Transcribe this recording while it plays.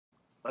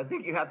I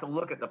think you have to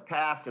look at the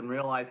past and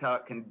realize how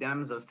it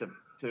condemns us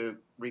to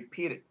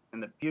repeat it in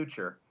the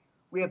future.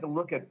 We have to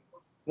look at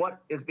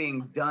what is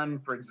being done,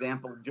 for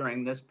example,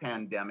 during this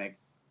pandemic.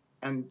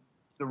 And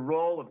the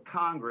role of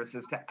Congress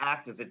is to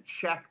act as a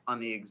check on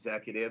the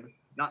executive,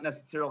 not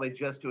necessarily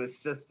just to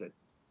assist it.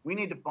 We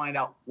need to find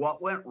out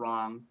what went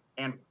wrong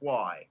and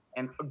why,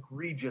 and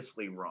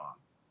egregiously wrong,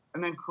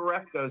 and then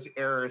correct those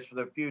errors for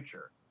the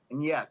future.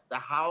 And yes, the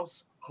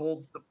House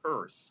holds the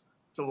purse.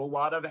 So a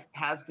lot of it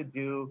has to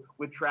do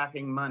with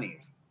tracking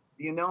monies.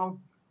 You know,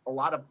 a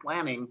lot of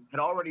planning had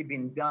already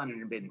been done and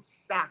had been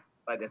sacked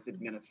by this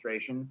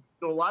administration.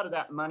 So a lot of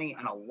that money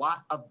and a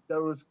lot of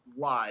those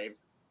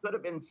lives could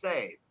have been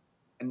saved.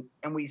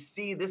 And we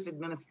see this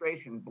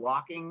administration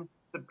blocking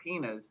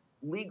subpoenas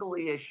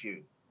legally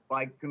issued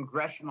by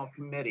congressional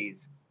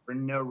committees for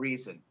no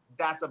reason.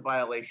 That's a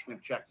violation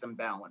of checks and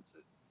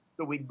balances.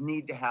 So we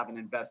need to have an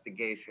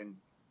investigation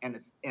and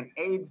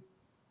aid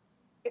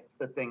fix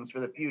the things for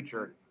the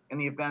future in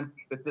the event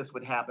that this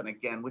would happen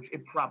again, which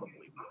it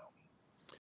probably will.